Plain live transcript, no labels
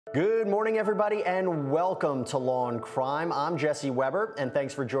Good morning, everybody, and welcome to Law and Crime. I'm Jesse Weber, and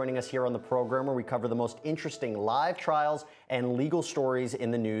thanks for joining us here on the program where we cover the most interesting live trials and legal stories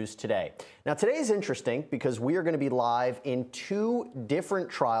in the news today. Now, today is interesting because we are going to be live in two different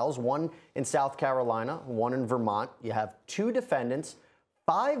trials, one in South Carolina, one in Vermont. You have two defendants,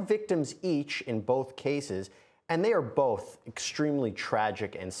 5 victims each in both cases, and they are both extremely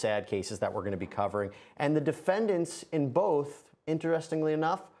tragic and sad cases that we're going to be covering. And the defendants in both, interestingly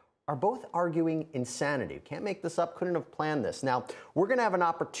enough, are both arguing insanity. Can't make this up, couldn't have planned this. Now, we're going to have an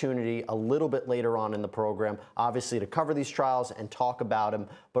opportunity a little bit later on in the program, obviously, to cover these trials and talk about them.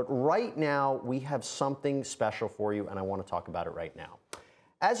 But right now, we have something special for you, and I want to talk about it right now.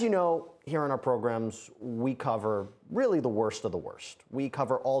 As you know, here on our programs, we cover really the worst of the worst. We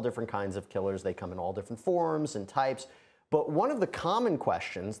cover all different kinds of killers. They come in all different forms and types. But one of the common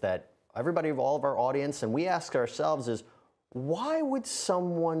questions that everybody of all of our audience and we ask ourselves is, why would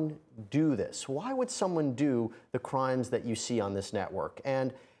someone do this? Why would someone do the crimes that you see on this network?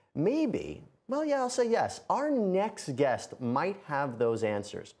 And maybe, well, yeah, I'll say yes, our next guest might have those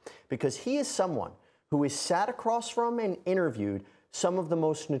answers because he is someone who is sat across from and interviewed some of the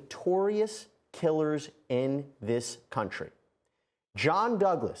most notorious killers in this country. John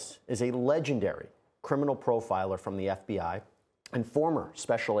Douglas is a legendary criminal profiler from the FBI and former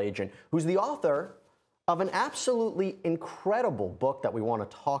special agent who's the author of an absolutely incredible book that we want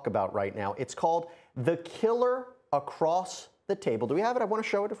to talk about right now. It's called The Killer Across the Table. Do we have it? I want to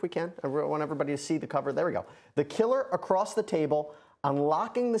show it if we can. I want everybody to see the cover. There we go. The Killer Across the Table,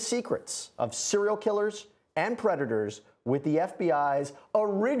 Unlocking the Secrets of Serial Killers and Predators with the FBI's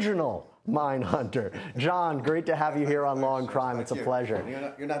original Mindhunter. John, great to have you here on Law and Crime. It's a pleasure.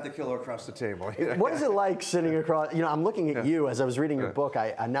 You're not the killer across the table. What is it like sitting across? You know, I'm looking at you as I was reading your book.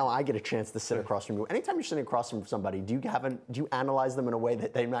 Now I get a chance to sit across from you. Anytime you're sitting across from somebody, do you analyze them in a way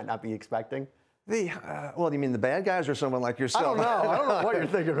that they might not be expecting? Well, you mean the bad guys or someone like yourself? I don't know. I don't know what you're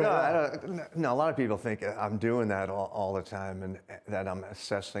thinking about. No, a lot of people think I'm doing that all the time and that I'm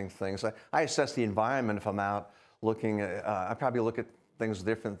assessing things. I assess the environment if I'm out looking at, I probably look at things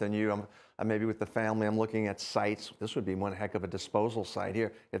different than you. I'm maybe with the family, I'm looking at sites. This would be one heck of a disposal site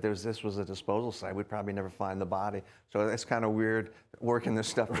here. If this was a disposal site, we'd probably never find the body. So it's kind of weird working this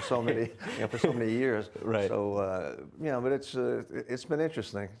stuff for so many, for so many years. Right. So, but it's been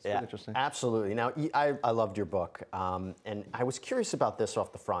interesting. It's been interesting. Absolutely. Now, I loved your book, and I was curious about this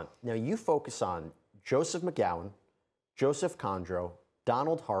off the front. Now, you focus on Joseph McGowan, Joseph Condro,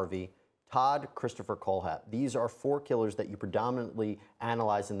 Donald Harvey, Todd Christopher Kohlhepp. These are 4 killers that you predominantly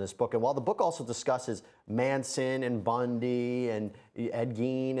analyze in this book. And while the book also discusses Manson and Bundy and Ed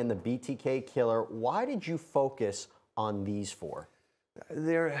Gein and the BTK killer, why did you focus on these 4?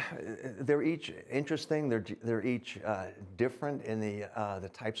 They're each interesting. They're each different in the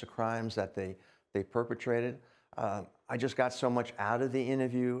types of crimes that they perpetrated. I just got so much out of the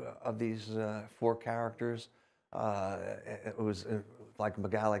interview of these 4 characters. It was like a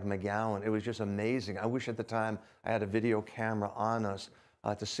guy like McGowan. It was just amazing. I wish at the time I had a video camera on us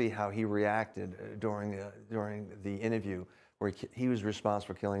to see how he reacted during the interview, where he was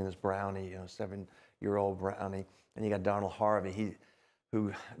responsible for killing this brownie, 7-year-old brownie. And you got Donald Harvey,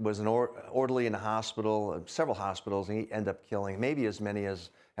 who was an orderly in a hospital, several hospitals, and he ended up killing maybe as many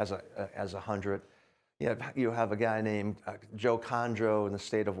as 100. You have a guy named Joe Condro in the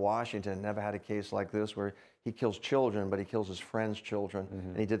state of Washington, never had a case like this, where he kills children, but he kills his friends' children. Mm-hmm.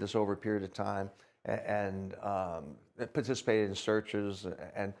 And he did this over a period of time and participated in searches.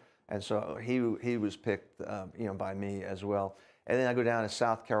 And so he was picked, by me as well. And then I go down to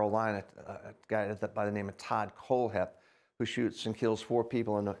South Carolina, a guy by the name of Todd Kohlhepp, who shoots and kills 4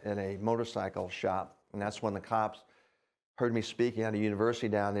 people in a motorcycle shop. And that's when the cops heard me speaking at a university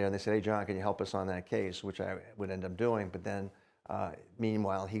down there, and they said, "Hey, John, can you help us on that case?" Which I would end up doing. But then,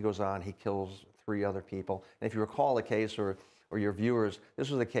 meanwhile, he goes on, he kills 3 other people. And if you recall the case, or your viewers, this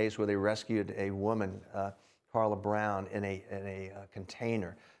was a case where they rescued a woman, Carla Brown, in a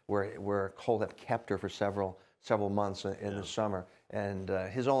container where Kohlhepp kept her for several months in the summer. And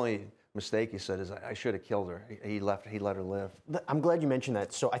his only mistake, he said, is I should have killed her. He let her live. I'm glad you mentioned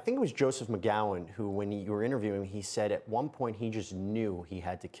that. So I think it was Joseph McGowan who, when you were interviewing him, he said at one point he just knew he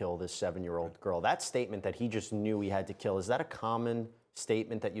had to kill this 7-year-old girl. That statement that he just knew he had to kill, is that a common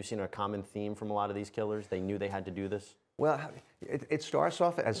statement that you've seen, a common theme from a lot of these killers? They knew they had to do this? Well, it starts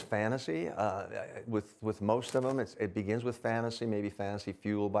off as fantasy. With most of them, it begins with fantasy, maybe fantasy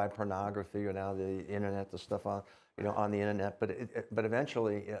fueled by pornography or now the internet, the stuff on the internet. But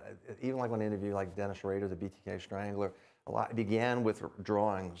eventually, even like when I interview like Dennis Rader, the BTK Strangler, it began with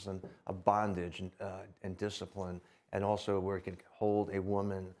drawings and bondage and discipline and also where he could hold a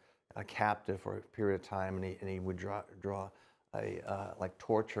woman captive for a period of time, and he would draw a like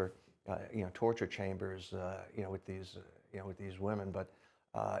torture, torture chambers, with these women. But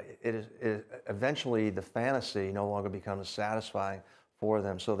eventually the fantasy no longer becomes satisfying for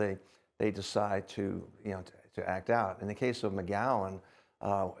them, so they decide to to act out. In the case of McGowan,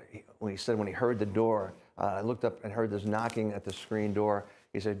 when he heard the door, I looked up and heard this knocking at the screen door.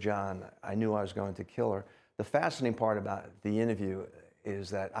 He said, "John, I knew I was going to kill her." The fascinating part about the interview is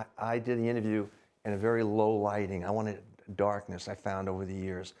that I did the interview in a very low lighting. I wanted darkness. I found over the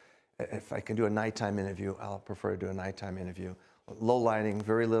years, if I can do a nighttime interview, I'll prefer to do a nighttime interview. Low lighting,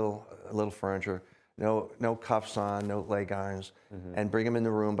 very little furniture, no cuffs on, no leg irons, and bring them in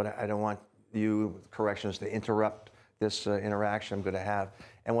the room. But I don't want you, corrections, to interrupt this interaction I'm going to have.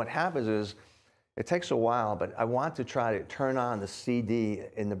 And what happens is, it takes a while, but I want to try to turn on the CD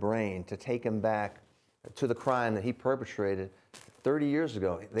in the brain to take him back to the crime that he perpetrated 30 years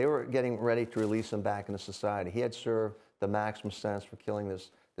ago. They were getting ready to release him back into society. He had served the maximum sentence for killing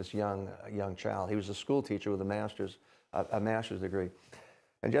this young child. He was a school teacher with a master's degree.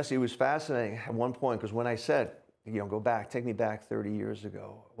 And Jesse, it was fascinating at one point, because when I said, go back, take me back 30 years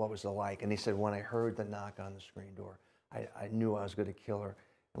ago, what was it like? And he said, when I heard the knock on the screen door, I knew I was going to kill her.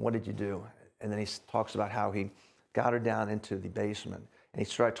 And what did you do? And then he talks about how he got her down into the basement. And he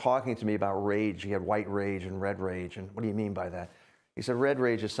started talking to me about rage. He had white rage and red rage. And what do you mean by that? He said, red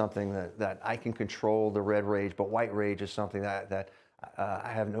rage is something that I can control the red rage, but white rage is something that I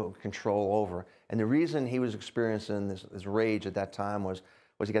have no control over. And the reason he was experiencing this rage at that time was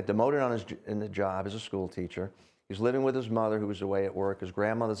he got demoted in the job as a school teacher. He's living with his mother, who was away at work. His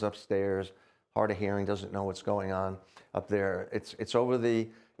grandmother's upstairs, hard of hearing, doesn't know what's going on up there. It's over the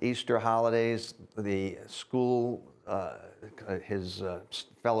Easter holidays. The school, his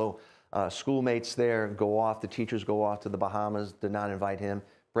fellow schoolmates there go off. The teachers go off to the Bahamas, did not invite him.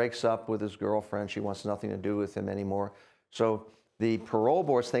 Breaks up with his girlfriend. She wants nothing to do with him anymore. So the parole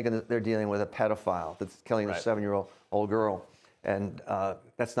board's thinking that they're dealing with a pedophile that's killing a 7-year-old girl. And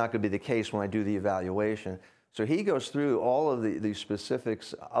that's not going to be the case when I do the evaluation. So he goes through all of the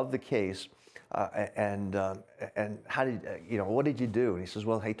specifics of the case, and how did what did you do? And he says,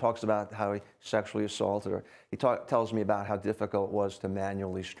 well, he talks about how he sexually assaulted her. He tells me about how difficult it was to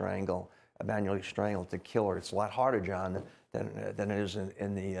manually strangle, to kill her. It's a lot harder, John, than it is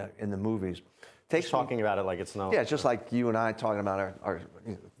in the movies. Talking about it like it's no. Yeah, it's just like you and I talking about our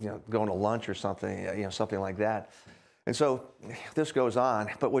going to lunch or something, something like that. And so this goes on.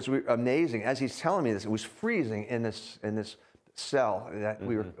 But what's amazing, as he's telling me this, it was freezing in this cell that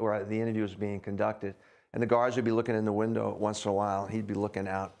where the interview was being conducted, and the guards would be looking in the window once in a while. He'd be looking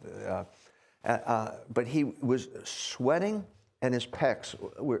out, but he was sweating, and his pecs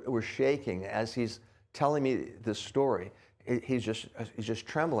were shaking as he's telling me this story. He's just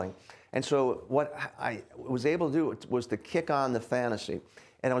trembling. And so what I was able to do was to kick on the fantasy,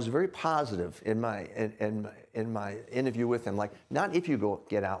 and I was very positive in my interview with him. Like, not if you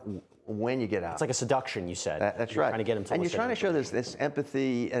get out, when you get out. It's like a seduction, you said. That's right. Trying to get him to. And you're trying to show this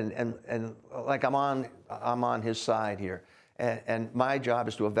empathy and like I'm on his side here, and my job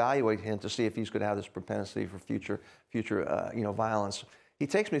is to evaluate him to see if he's going to have this propensity for future violence. He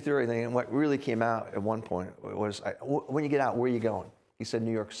takes me through everything, and what really came out at one point was, when you get out, where are you going? He said,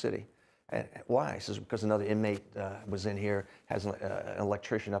 New York City. And why? He says, because another inmate was in here, has an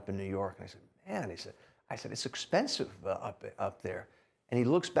electrician up in New York. And I said, man, I said, it's expensive up there. And he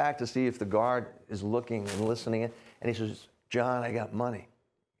looks back to see if the guard is looking and listening, and he says, John, I got money.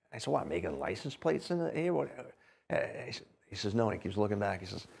 I said, what, making license plates in the here? What? He says, no, and he keeps looking back. He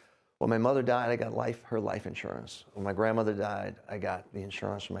says, when my mother died, I got her life insurance. When my grandmother died, I got the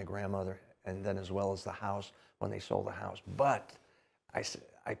insurance for my grandmother, and then as well as the house when they sold the house. But I said,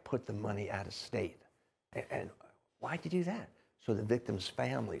 I put the money out of state. And why'd you do that? So the victims'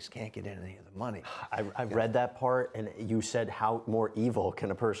 families can't get any of the money. I've read that part, and you said how more evil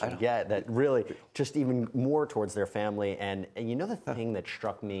can a person get, that really just even more towards their family. And you know the thing that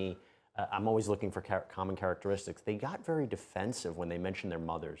struck me, I'm always looking for common characteristics. They got very defensive when they mentioned their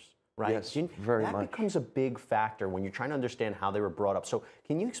mothers, right? Yes, very much. That becomes a big factor when you're trying to understand how they were brought up. So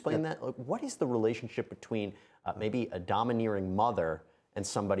can you explain that? Like, what is the relationship between maybe a domineering mother and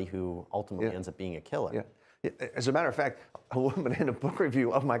somebody who ultimately ends up being a killer? As a matter of fact, a woman in a book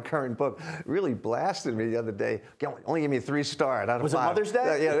review of my current book really blasted me the other day. Only give me a 3-star out of 5. Was it Mother's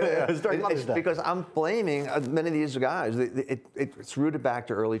Day? Yeah. It was during Mother's Day. Because I'm blaming many of these guys. It's rooted back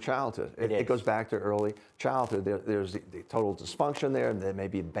to early childhood. It goes back to early childhood. There's the total dysfunction there. There may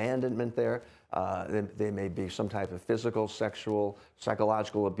be abandonment there. There may be some type of physical, sexual,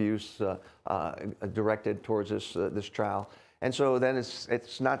 psychological abuse directed towards this child. And so then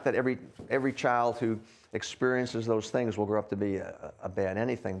it's not that every child who experiences those things will grow up to be a bad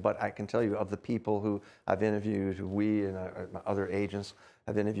anything, but I can tell you of the people who I've interviewed, who we and other agents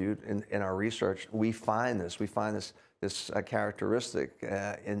have interviewed in our research, we find this characteristic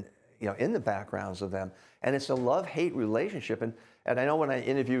in the backgrounds of them, and it's a love-hate relationship. And I know when I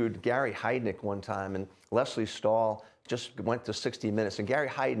interviewed Gary Heidnik one time, and Leslie Stahl just went to 60 Minutes, and Gary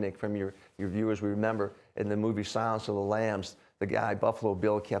Heidnik, from your viewers, we remember in the movie Silence of the Lambs, the guy Buffalo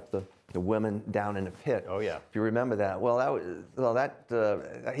Bill kept the women down in a pit. Oh yeah. If you remember that. Well,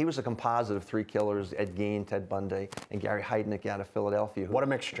 he was a composite of 3 killers: Ed Gein, Ted Bundy, and Gary Heidnik out of Philadelphia. What a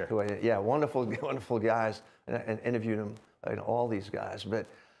mixture. Yeah, wonderful guys, and interviewed him, all these guys. But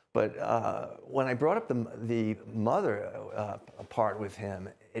when I brought up the mother part with him,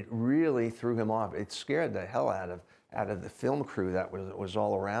 it really threw him off. It scared the hell out of the film crew that was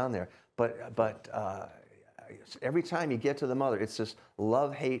all around there. But every time you get to the mother, it's this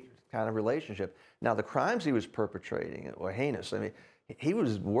love-hate kind of relationship. Now, the crimes he was perpetrating were heinous. I mean, he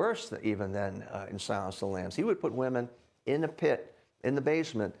was worse even than in Silence of the Lambs. He would put women in a pit, in the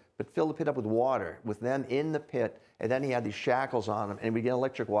basement, but fill the pit up with water, with them in the pit, and then he had these shackles on them, and we'd get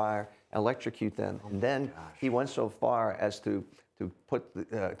electric wire, electrocute them, and then he went so far as to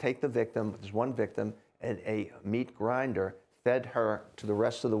take the victim, there's one victim, and a meat grinder, fed her to the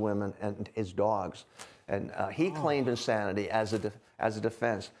rest of the women and his dogs. And he claimed insanity as a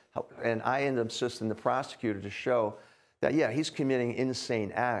defense. And I ended up assisting the prosecutor to show that, yeah, he's committing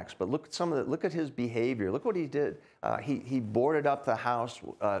insane acts, but look at his behavior. Look what he did. He boarded up the house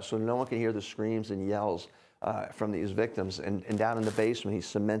so no one could hear the screams and yells from these victims, and down in the basement he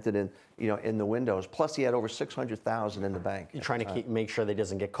cemented in the windows. Plus he had over $600,000 in the bank. You're trying to make sure that he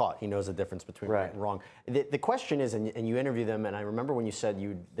doesn't get caught. He knows the difference between right and wrong. The question is, and you interview them, and I remember when you said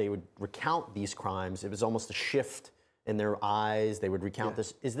they would recount these crimes, it was almost a shift in their eyes. They would recount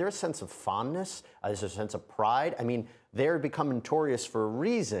this. Is there a sense of fondness? Is there a sense of pride? I mean, they're become notorious for a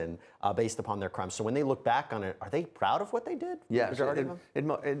reason based upon their crimes. So when they look back on it, are they proud of what they did? Yes,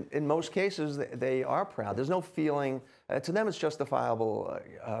 in most cases, they are proud. There's no feeling, to them it's justifiable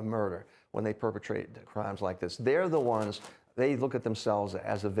murder when they perpetrate crimes like this. They're the ones, they look at themselves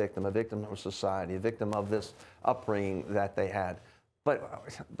as a victim of society, a victim of this upbringing that they had.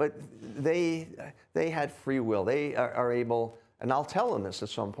 But they had free will. They are able, and I'll tell them this at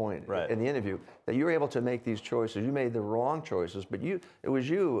some point in the interview, that you're able to make these choices. You made the wrong choices, but it was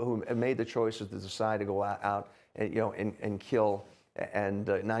you who made the choices to decide to go out and kill, and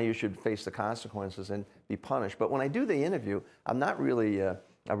now you should face the consequences and be punished. But when I do the interview, I'm not really a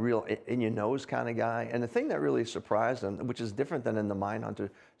real in-your-nose kind of guy. And the thing that really surprised them, which is different than in the Mindhunter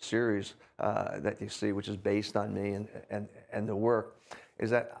series that you see, which is based on me and the work, is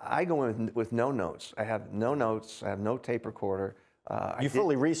that I go in with no notes. I have no notes. I have no tape recorder. You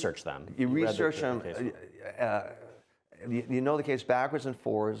fully research them. You research them. You know the case backwards and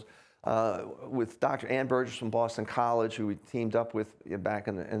forwards. With Dr. Ann Burgess from Boston College, who we teamed up with back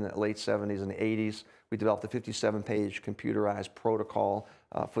in the late 70s and the 80s. We developed a 57-page computerized protocol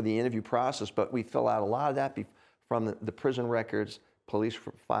for the interview process, but we fill out a lot of that from the prison records, police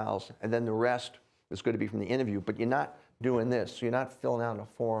files, and then the rest is going to be from the interview. But you're not doing this. So you're not filling out a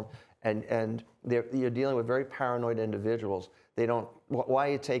form, and you're dealing with very paranoid individuals. They don't. Why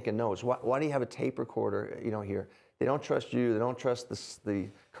are you taking notes? Why do you have a tape recorder? Here. They don't trust you. They don't trust the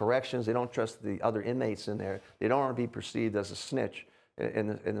corrections. They don't trust the other inmates in there. They don't want to be perceived as a snitch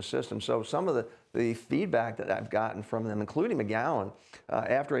in the system. So some of the feedback that I've gotten from them, including McGowan,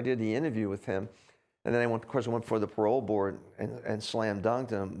 after I did the interview with him, and then of course I went before the parole board and slam dunked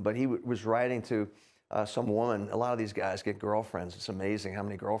him, but he was writing to some woman. A lot of these guys get girlfriends. It's amazing how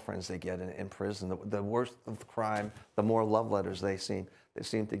many girlfriends they get in prison. The worse of the crime, the more love letters they seem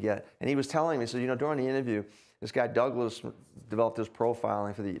to get. And he was telling me, so during the interview, this guy Douglas developed his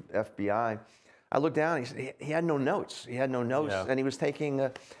profiling for the FBI. I looked down, he had no notes. He had no notes, and he was taking,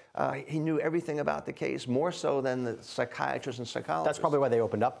 he knew everything about the case, more so than the psychiatrists and psychologists. That's probably why they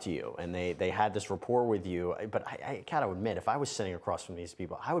opened up to you, and they had this rapport with you. But I gotta admit, if I was sitting across from these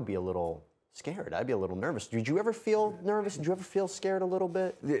people, I would be a little scared. I'd be a little nervous. Did you ever feel nervous? Did you ever feel scared a little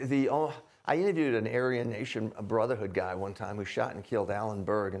bit? I interviewed an Aryan Nation Brotherhood guy one time who shot and killed Alan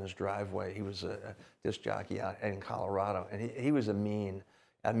Berg in his driveway. He was a disc jockey out in Colorado, and he was a mean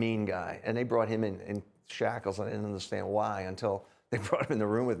guy. And they brought him in shackles. I didn't understand why until they brought him in the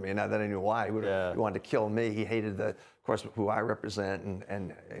room with me. And now that I knew why, he wanted to kill me. He hated of course, who I represent,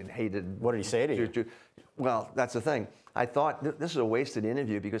 and hated. What did he say to you? Well, that's the thing. I thought this is a wasted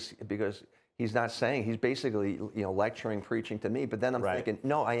interview because he's not saying, he's basically lecturing, preaching to me. But then I'm thinking,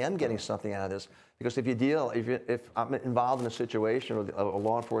 no, I am getting something out of this, because if I'm involved in a situation with a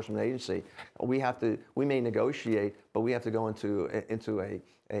law enforcement agency, we may negotiate, but we have to go into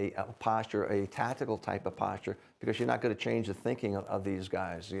a posture, a tactical type of posture, because you're not going to change the thinking of these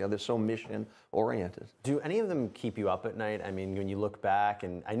guys. They're so mission oriented. Do any of them keep you up at night? I mean, when you look back,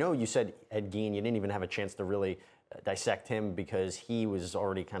 and I know you said Ed Gein, you didn't even have a chance to really dissect him because he was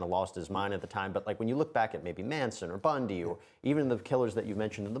already kind of lost his mind at the time. But like when you look back at maybe Manson or Bundy or even the killers that you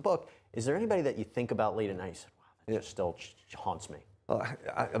mentioned in the book, is there anybody that you think about late at night? You said, wow, that just still haunts me. Well,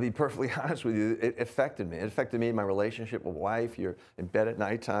 I'll be perfectly honest with you. It affected me. It affected me in my relationship with wife. You're in bed at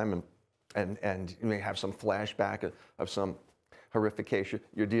nighttime, and you may have some flashback of some horrific case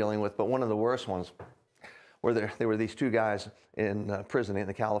you're dealing with. But one of the worst ones, where there were these two guys in prison in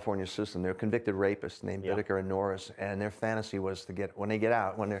the California system. They're convicted rapists named Bittaker and Norris, and their fantasy was to get, when they get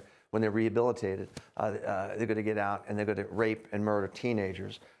out, when they're rehabilitated, they're going to get out and they're going to rape and murder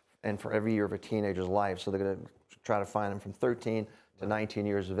teenagers, and for every year of a teenager's life. So they're going to try to find them from 13 to 19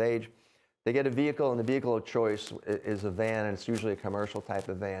 years of age. They get a vehicle, and the vehicle of choice is a van, and it's usually a commercial type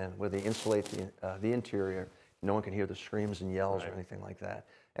of van where they insulate the interior. No one can hear the screams and yells or anything like that.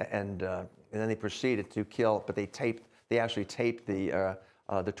 And then they proceeded to kill, but they actually taped the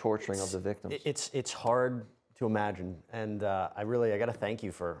torturing of the victims. It's hard to imagine, and I got to thank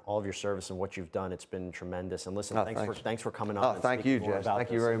you for all of your service and what you've done. It's been tremendous. And listen, thanks for coming on. Thank you, Jess.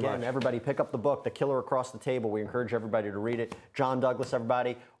 Thank you very much. Everybody, pick up the book, The Killer Across the Table. We encourage everybody to read it. John Douglas,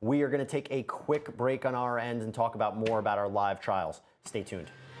 everybody. We are going to take a quick break on our end and talk about more about our live trials. Stay tuned.